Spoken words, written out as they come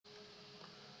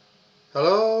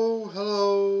Hello,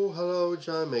 hello, hello,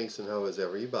 John Mason. How is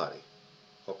everybody?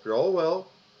 Hope you're all well.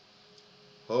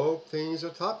 Hope things are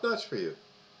top notch for you.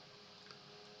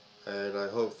 And I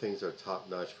hope things are top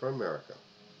notch for America.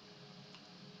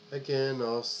 Again,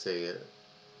 I'll say it.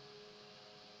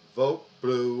 Vote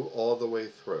blue all the way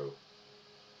through.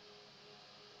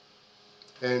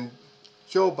 And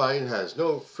Joe Biden has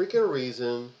no freaking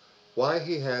reason why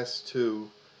he has to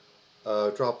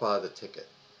drop out of the ticket.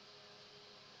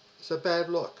 It's a bad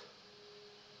look.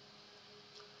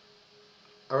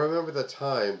 I remember the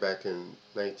time back in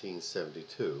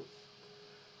 1972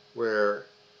 where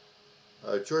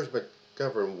George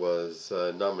McGovern was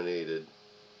nominated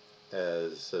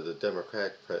as the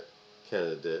Democratic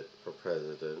candidate for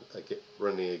president,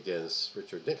 running against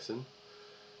Richard Nixon,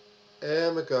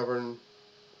 and McGovern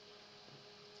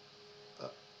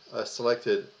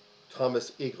selected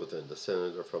Thomas Eagleton, the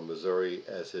senator from Missouri,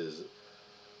 as his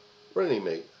running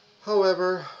mate.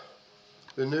 However,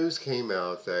 the news came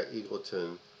out that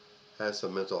Eagleton has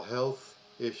some mental health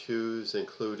issues,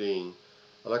 including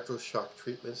electroshock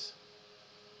treatments,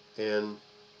 and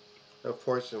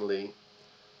unfortunately,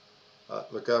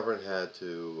 McGovern had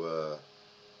to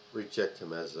reject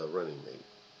him as a running mate,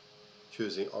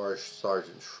 choosing R.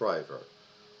 Sergeant Shriver,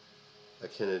 a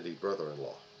Kennedy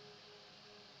brother-in-law.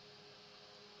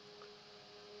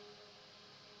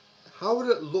 How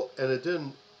would it look? And it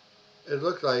didn't. It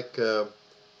looked like the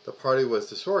party was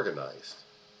disorganized.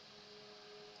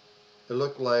 It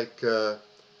looked like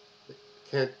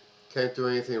can't do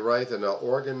anything right. They're not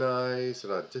organized.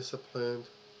 They're not disciplined.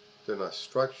 They're not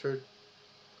structured.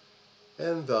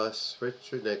 And thus,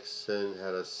 Richard Nixon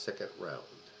had a second round.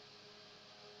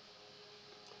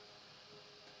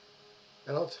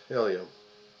 And I'll tell you,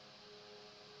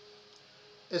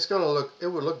 it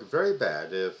would look very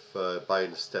bad if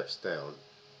Biden steps down.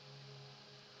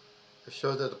 It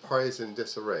shows that the party's in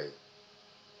disarray. It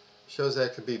shows that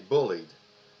it can be bullied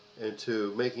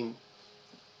into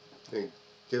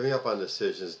giving up on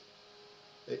decisions.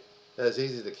 It's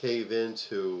easy to cave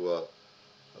into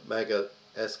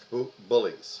MAGA-esque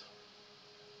bullies.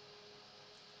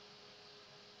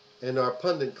 In our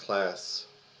pundit class,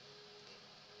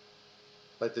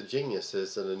 like the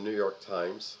geniuses in the New York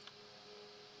Times,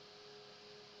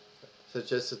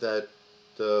 suggested that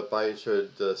Biden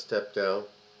should step down.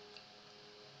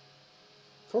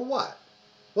 For what?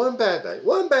 One bad night.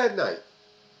 One bad night.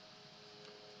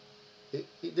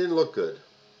 He didn't look good.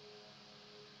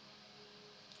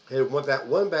 He had that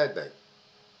one bad night.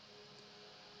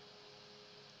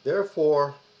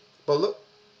 Therefore,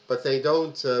 but they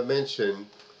don't mention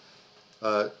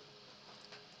the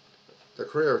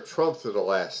career of Trump through the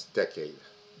last decade.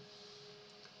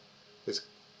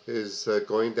 Is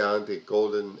going down the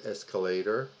golden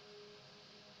escalator.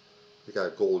 He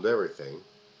got gold everything.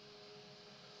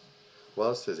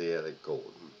 Well, says he had a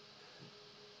gold.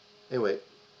 Anyway,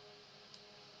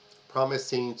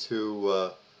 promising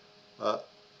to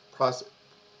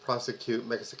prosecute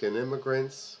Mexican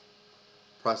immigrants,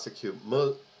 persecute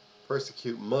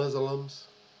Muslims,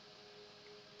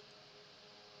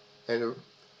 and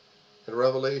a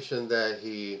revelation that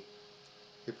he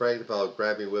bragged about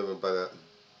grabbing women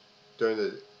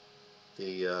during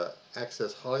the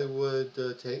Access Hollywood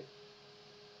tape,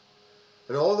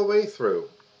 and all the way through,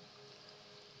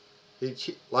 he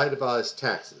lied about his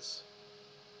taxes.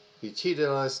 He cheated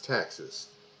on his taxes,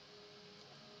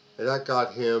 and that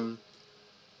got him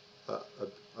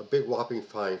a big whopping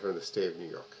fine from the state of New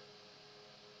York.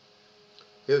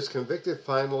 He was convicted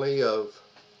finally of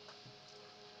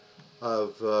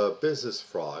business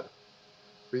fraud,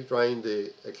 rewriting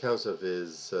the accounts of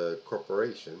his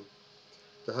corporation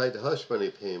to hide the hush money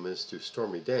payments to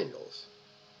Stormy Daniels.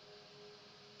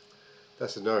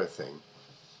 That's another thing.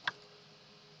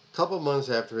 A couple months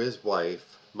after his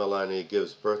wife, Melania,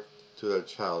 gives birth to their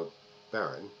child,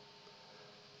 Barron,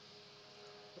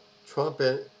 Trump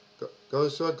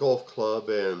goes to a golf club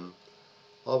and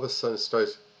all of a sudden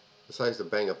decides to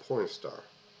bang a porn star.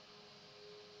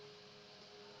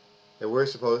 And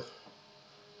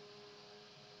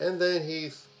and then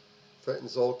he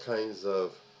threatens all kinds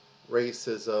of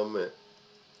racism and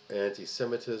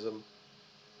anti-Semitism.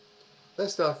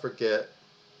 Let's not forget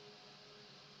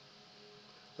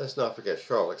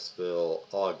Charlottesville,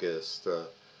 August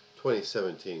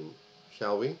 2017,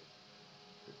 shall we?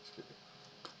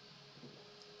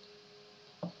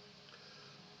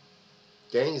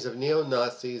 Gangs of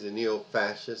neo-Nazis and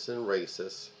neo-fascists and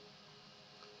racists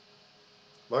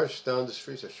marched down the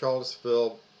streets of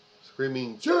Charlottesville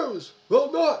screaming, "Jews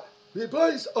will not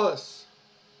replace us!"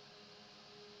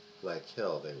 Like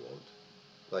hell they won't.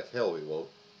 Like hell we won't.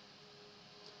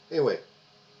 Anyway,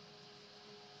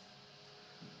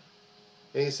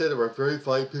 And he said there were very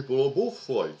fine people on both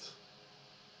sides.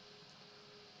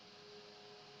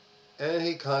 And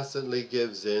he constantly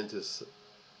gives in to,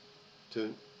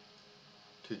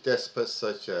 to despots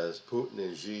such as Putin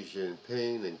and Xi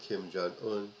Jinping and Kim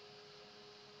Jong-un.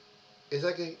 It's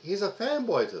like he's a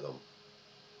fanboy to them.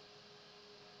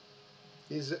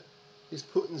 He's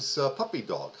Putin's puppy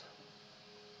dog.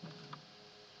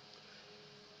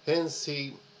 Hence,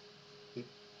 in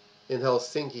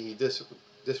Helsinki, he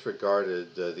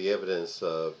disregarded the evidence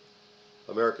of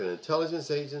American intelligence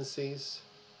agencies,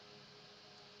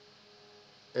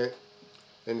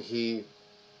 and he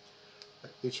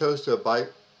chose to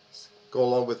go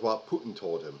along with what Putin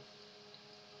told him.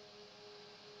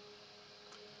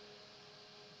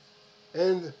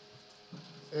 And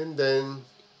then,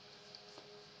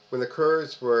 when the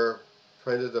Kurds were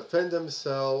trying to defend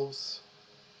themselves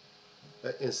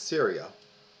in Syria,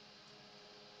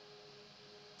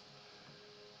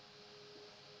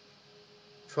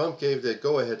 Trump gave the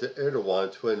go-ahead to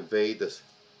Erdogan to invade the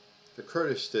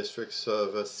Kurdish districts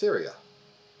of Syria.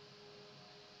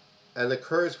 And the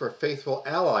Kurds were faithful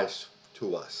allies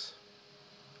to us.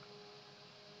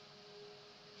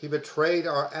 He betrayed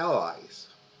our allies.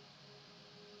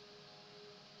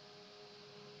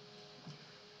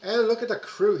 And look at the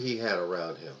crew he had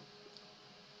around him.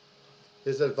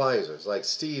 His advisors, like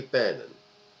Steve Bannon.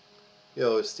 You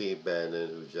know, Steve Bannon,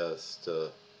 who just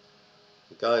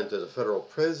got into the federal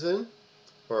prison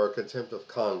for contempt of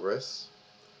Congress.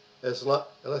 And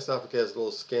let's not forget his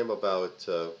little scam about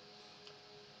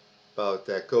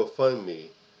that GoFundMe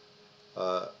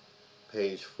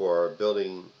page for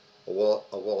building a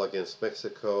wall against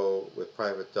Mexico with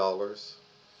private dollars.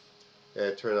 And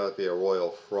it turned out to be a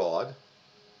royal fraud.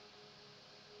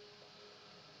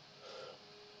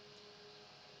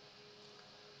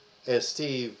 And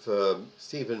Stephen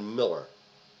Miller,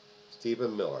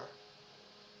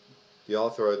 the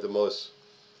author of the most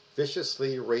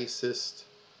viciously racist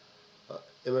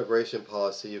immigration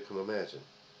policy you can imagine.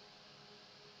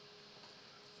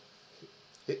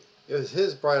 It was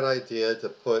his bright idea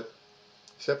to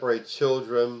separate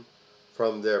children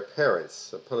from their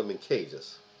parents and put them in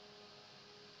cages,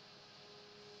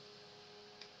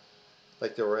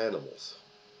 like they were animals.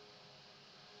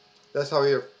 That's how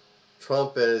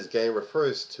Trump and his gang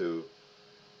refers to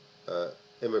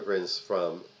immigrants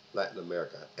from Latin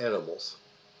America, animals.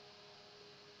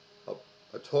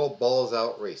 A total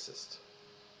balls-out racist.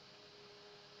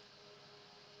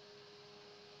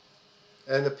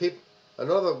 And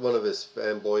another one of his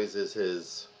fanboys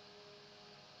is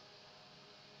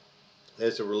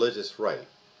a religious right,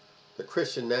 the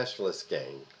Christian nationalist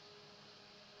gang.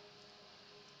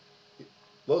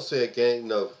 Mostly a gang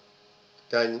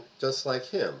just like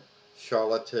him.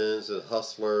 Charlatans and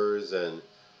hustlers and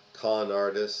con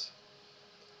artists,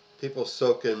 people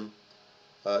soaking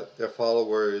their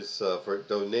followers for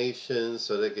donations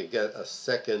so they could get a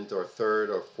second or third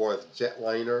or fourth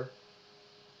jetliner.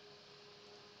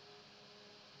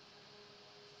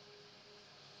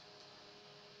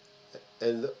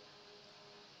 And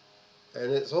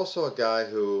it's also a guy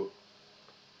who's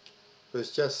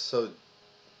just so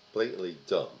blatantly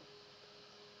dumb.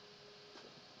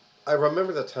 I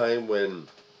remember the time when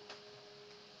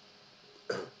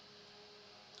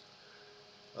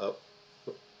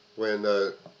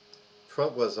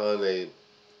Trump was on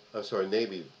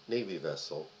Navy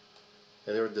vessel,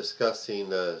 and they were discussing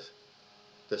the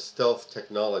stealth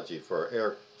technology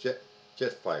for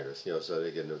jet fighters, so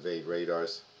they can evade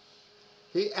radars.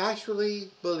 He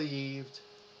actually believed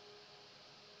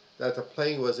that the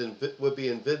plane would be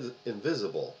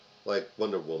invisible, like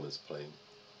Wonder Woman's plane.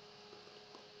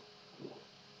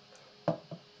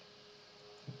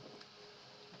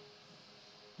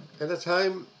 At the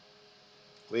time,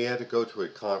 we had to go to a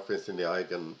conference in the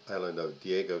island of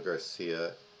Diego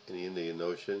Garcia in the Indian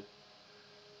Ocean.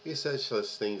 He said such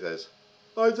things as,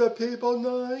 "Are the people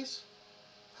nice?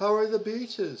 How are the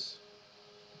beaches?"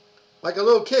 Like a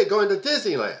little kid going to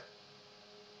Disneyland.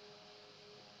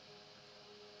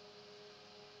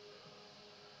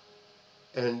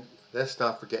 And let's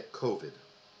not forget COVID.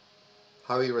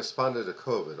 How he responded to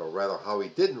COVID, or rather how he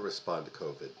didn't respond to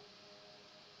COVID.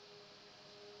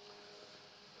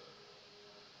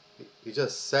 He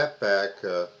just sat back,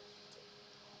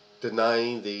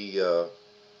 denying the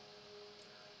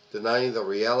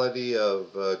reality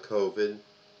of COVID,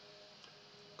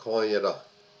 calling it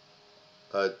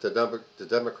the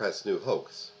Democrats' new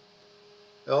hoax.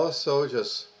 And also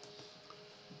just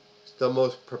the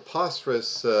most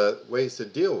preposterous ways to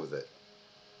deal with it,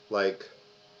 like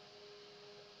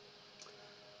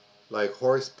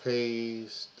horse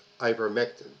paste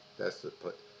ivermectin,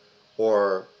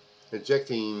 or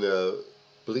injecting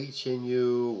bleach in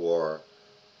you or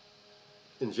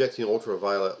injecting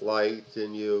ultraviolet light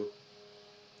in you.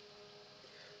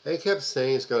 And he kept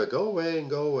saying it's going to go away and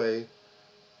go away.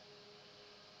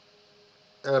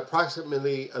 And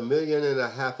approximately 1.5 million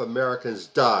Americans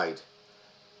died.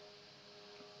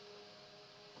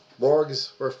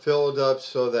 Morgues were filled up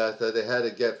so that they had to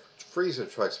get freezer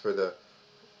trucks for the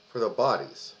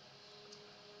bodies.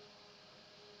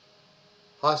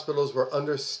 Hospitals were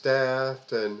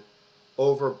understaffed and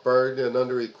overburdened and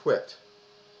under-equipped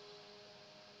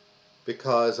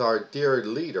because our dear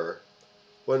leader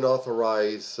wouldn't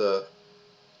authorize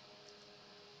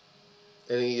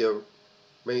any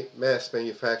mass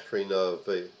manufacturing of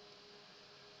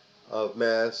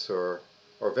masks or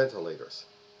ventilators.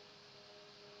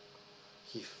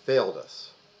 He failed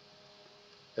us.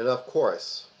 And of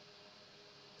course,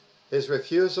 his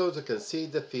refusal to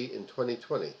concede defeat in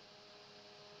 2020.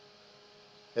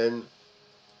 And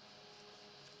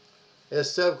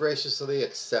instead of graciously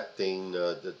accepting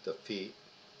the defeat,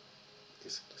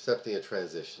 accepting a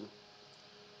transition,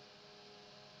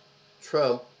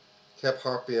 Trump kept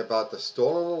harping about the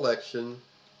stolen election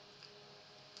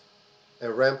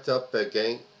and ramped up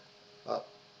a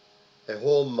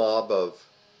whole mob of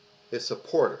his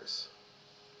supporters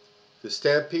to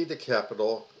stampede the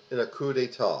Capitol in a coup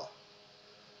d'etat,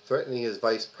 threatening his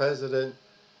vice president,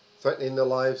 threatening the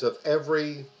lives of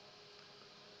every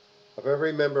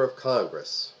member of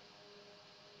Congress,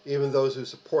 even those who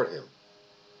support him.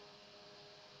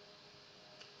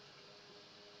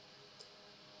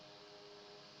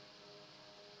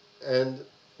 And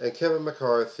Kevin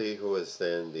McCarthy, who was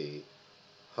then the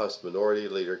House Minority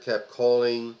Leader, kept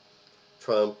calling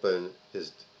Trump and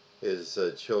his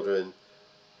children,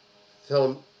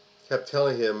 kept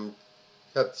telling them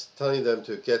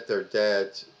to get their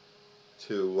dad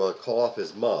to call off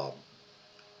his mob.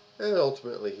 And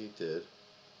ultimately he did.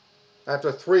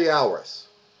 After 3 hours,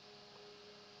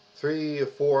 3 or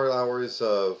 4 hours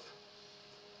of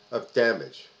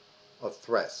damage, of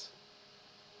threats,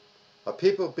 of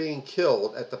people being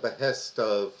killed at the behest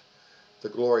of the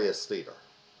glorious leader.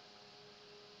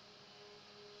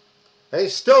 And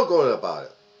he's still going about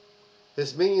it.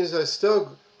 His minions are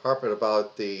still harping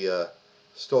about the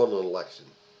stolen election.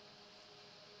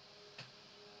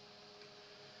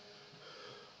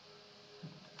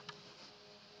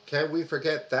 Can we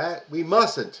forget that? We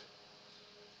mustn't.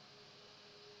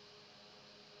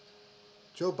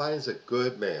 Joe Biden's a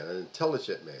good man, an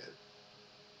intelligent man,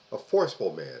 a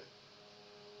forceful man,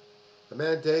 a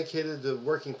man dedicated to the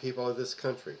working people of this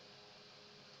country.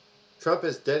 Trump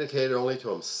is dedicated only to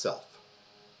himself.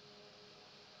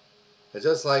 And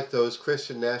just like those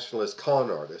Christian nationalist con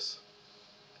artists,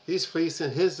 he's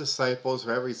fleecing his disciples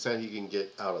for every cent he can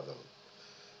get out of them.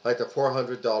 Like the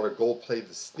 $400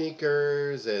 gold-plated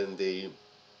sneakers and the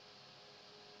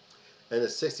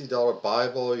 $60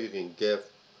 Bible you can get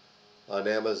on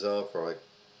Amazon for like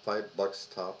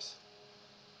 $5 tops.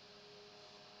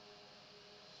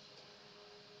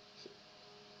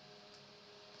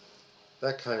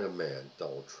 That kind of man,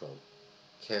 Donald Trump,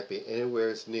 can't be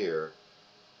anywhere near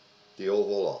the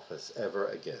Oval Office ever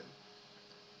again.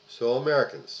 So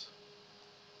Americans,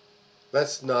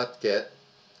 let's not get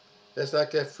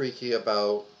freaky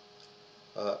about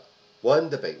one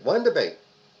debate. One debate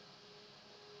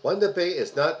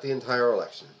is not the entire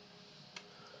election.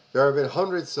 There have been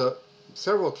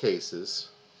several cases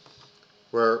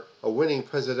where a winning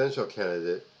presidential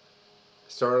candidate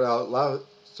started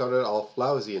off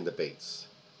lousy in debates.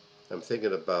 I'm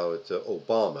thinking about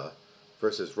Obama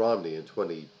versus Romney in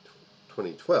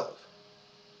 2012.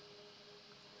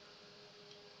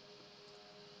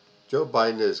 Joe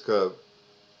Biden is going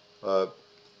to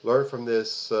learn from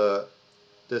this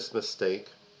mistake,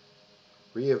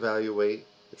 reevaluate,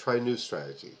 and try a new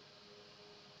strategy.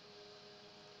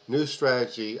 New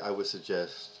strategy, I would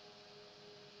suggest,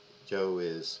 Joe,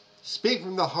 is speak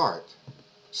from the heart.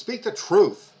 Speak the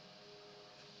truth.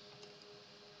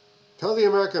 Tell the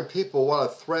American people what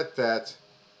a threat that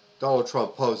Donald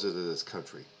Trump poses to this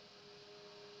country.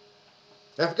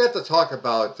 And forget to talk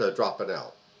about dropping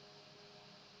out.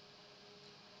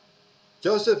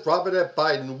 Joseph Robinette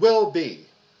Biden will be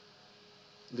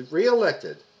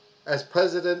re-elected as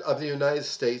President of the United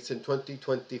States in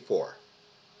 2024.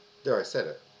 There, I said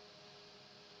it.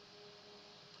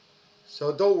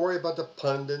 So don't worry about the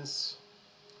pundits.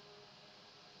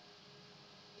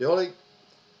 The only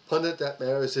pundit that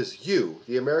matters is you,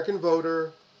 the American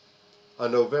voter,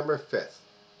 on November 5th.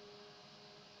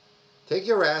 Take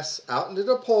your ass out into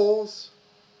the polls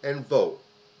and vote.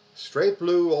 Straight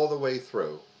blue all the way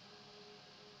through.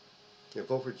 And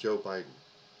vote for Joe Biden.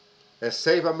 and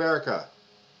save America.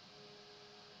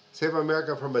 Save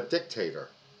America from a dictator.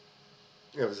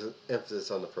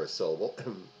 Emphasis on the first syllable.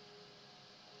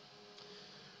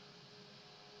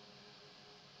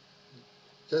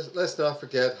 Just let's not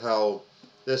forget how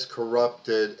this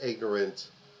corrupted,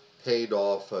 ignorant,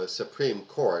 paid-off Supreme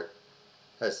Court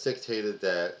has dictated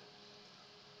that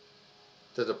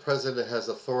the president has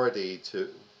authority to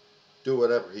do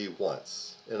whatever he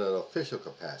wants in an official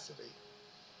capacity,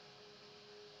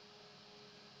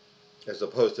 as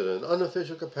opposed to an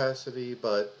unofficial capacity,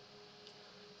 but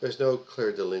there's no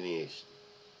clear delineation.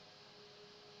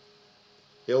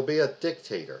 He'll be a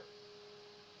dictator.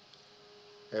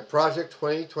 And Project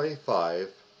 2025,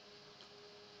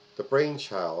 the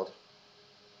brainchild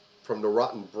from the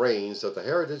rotten brains of the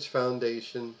Heritage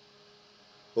Foundation,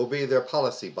 will be their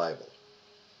policy Bible.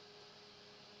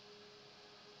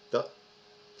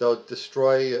 They'll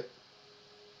destroy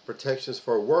protections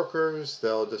for workers.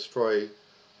 They'll destroy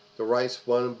the rights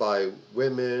won by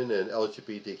women and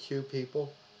LGBTQ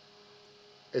people.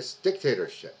 It's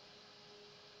dictatorship.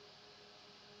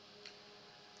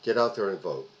 Get out there and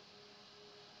vote.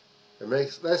 And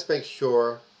let's make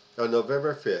sure on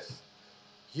November 5th,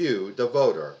 you, the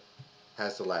voter,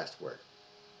 has the last word.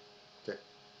 Okay.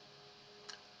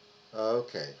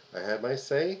 Okay, I had my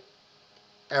say.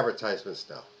 Advertisements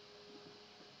now.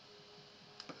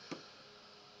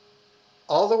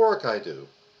 All the work I do,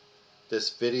 this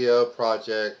video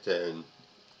project and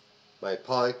my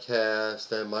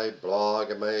podcast and my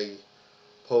blog and my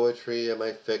poetry and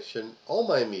my fiction, all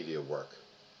my media work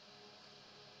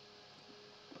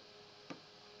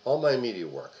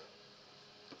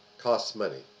costs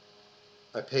money.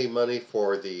 I pay money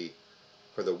for the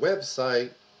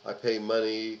website. I pay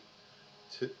money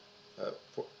to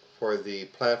for the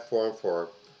platform for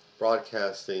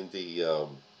broadcasting the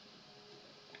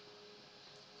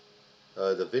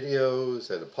videos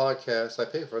and the podcasts. I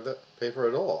pay for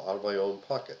it all out of my own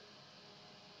pocket.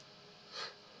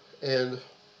 And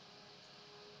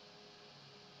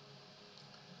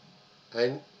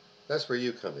that's where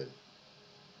you come in.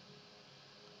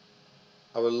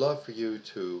 I would love for you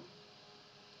to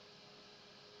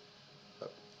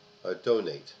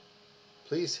donate.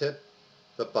 Please hit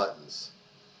the buttons,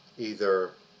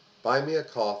 either buy me a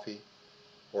coffee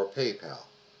or PayPal,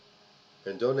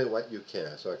 and donate what you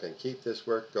can so I can keep this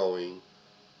work going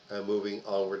and moving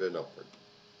onward and upward.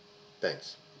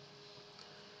 Thanks.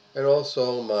 And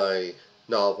also my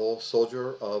novel,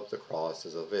 Soldier of the Cross,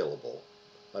 is available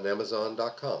on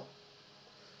Amazon.com.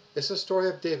 It's the story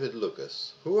of David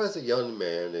Lucas, who as a young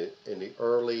man in the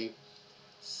early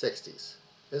 60s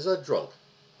is a drunk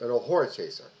and a whore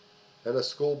chaser and a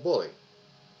school bully.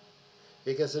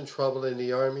 He gets in trouble in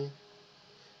the army.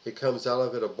 He comes out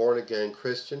of it a born-again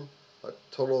Christian, a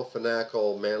total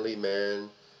fanatical, manly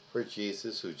man for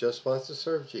Jesus who just wants to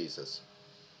serve Jesus.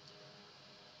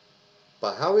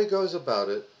 But how he goes about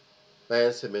it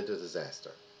lands him into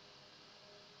disaster.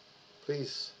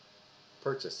 Please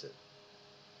purchase it.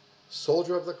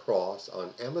 Soldier of the Cross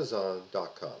on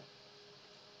Amazon.com.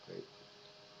 Right.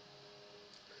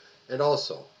 And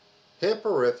also,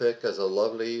 Hamperific is a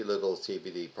lovely little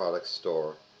CBD product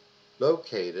store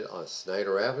located on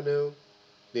Snyder Avenue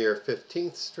near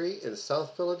 15th Street in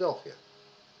South Philadelphia.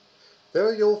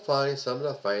 There you'll find some of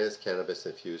the finest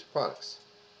cannabis-infused products.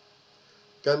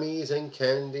 Gummies and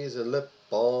candies and lip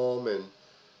balm and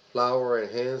flour and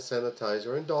hand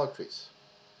sanitizer and dog treats.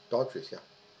 Dog treats, yeah.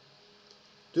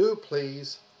 Do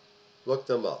please look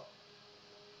them up.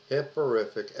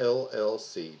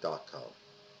 HemperificLLC.com.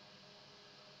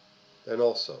 And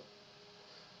also,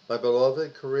 my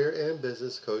beloved career and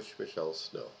business coach, Michelle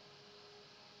Snow.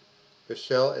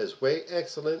 Michelle is way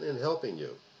excellent in helping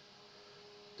you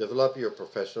develop your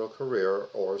professional career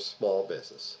or small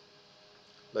business.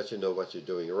 Let you know what you're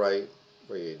doing right,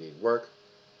 where you need work,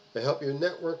 and help you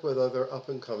network with other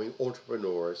up-and-coming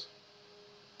entrepreneurs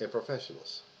and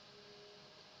professionals.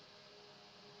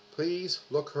 Please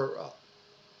look her up.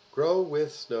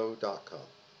 GrowWithSnow.com.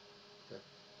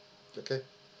 Okay?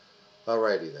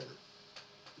 Alrighty then.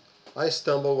 I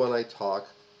stumble when I talk,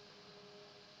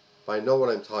 but I know what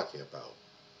I'm talking about.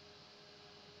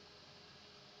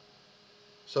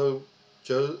 So,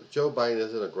 Joe Biden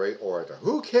isn't a great orator.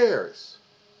 Who cares?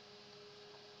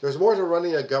 There's more to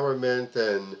running a government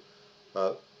than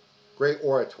great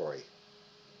oratory.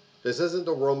 This isn't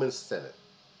the Roman Senate.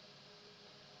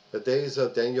 The days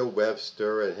of Daniel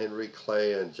Webster and Henry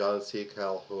Clay and John C.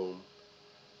 Calhoun,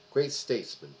 great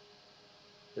statesmen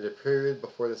in the period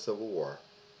before the Civil War,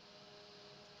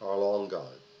 are long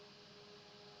gone.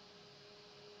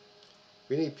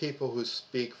 We need people who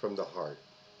speak from the heart,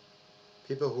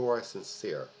 people who are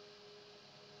sincere,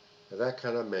 And that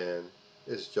kind of man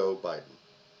is Joe Biden.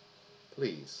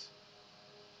 Please,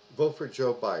 vote for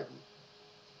Joe Biden.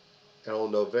 And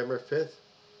on November 5th,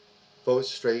 vote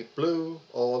straight blue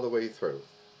all the way through.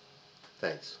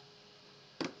 Thanks.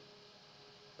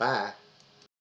 Bye.